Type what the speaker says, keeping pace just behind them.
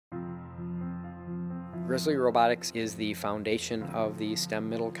Grizzly Robotics is the foundation of the STEM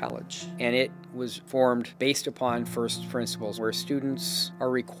Middle College, and it was formed based upon first principles, where students are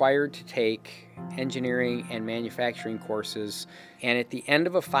required to take engineering and manufacturing courses, and at the end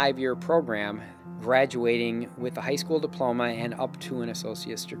of a 5-year program, graduating with a high school diploma and up to an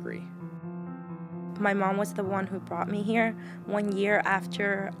associate's degree. My mom was the one who brought me here. 1 year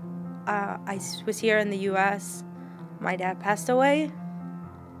after I was here in the U.S., my dad passed away.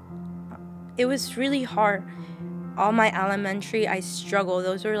 It was really hard. All my elementary, I struggled.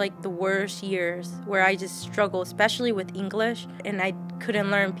 Those were like the worst years where I just struggled, especially with English, and I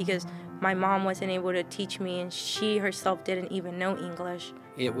couldn't learn because my mom wasn't able to teach me, and she herself didn't even know English.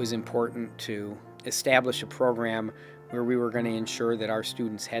 It was important to establish a program where we were going to ensure that our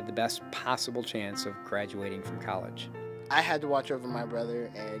students had the best possible chance of graduating from college. I had to watch over my brother,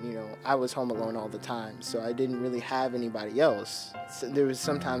 and I was home alone all the time, so I didn't really have anybody else. So there was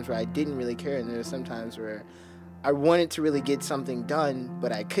some times where I didn't really care, and there were some times where I wanted to really get something done,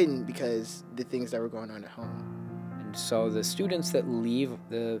 but I couldn't because the things that were going on at home. And so the students that leave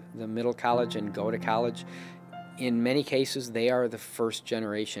the middle college and go to college, in many cases, they are the first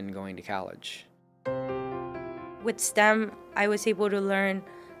generation going to college. With STEM, I was able to learn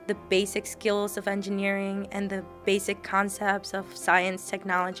the basic skills of engineering and the basic concepts of science,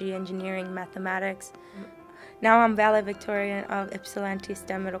 technology, engineering, mathematics. Now I'm valedictorian of Ypsilanti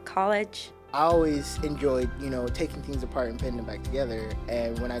STEM Middle College. I always enjoyed, taking things apart and putting them back together.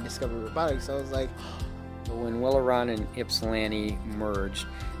 And when I discovered robotics, I was like, when Willow Run and Ypsilanti merged,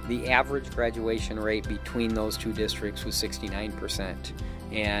 the average graduation rate between those two districts was 69%.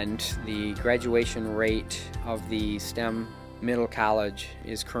 And the graduation rate of the STEM Middle College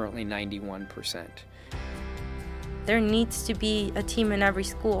is currently 91%. There needs to be a team in every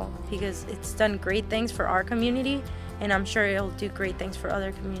school because it's done great things for our community, and I'm sure it'll do great things for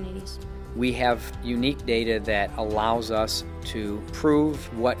other communities. We have unique data that allows us to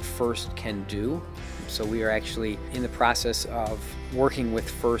prove what FIRST can do. So we are actually in the process of working with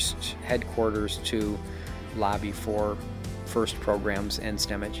FIRST headquarters to lobby for FIRST programs and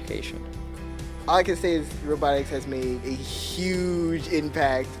STEM education. All I can say is robotics has made a huge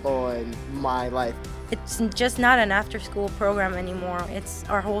impact on my life. It's just not an after-school program anymore, it's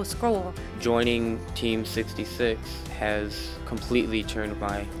our whole school. Joining Team 66 has completely turned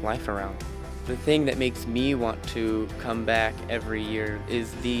my life around. The thing that makes me want to come back every year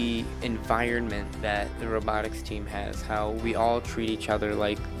is the environment that the robotics team has, how we all treat each other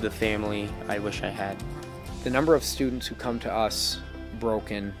like the family I wish I had. The number of students who come to us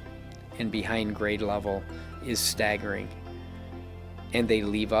broken and behind grade level is staggering, and they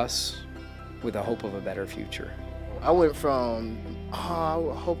leave us with a hope of a better future. I went from, I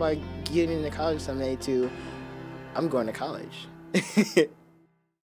hope I get into college someday, to I'm going to college.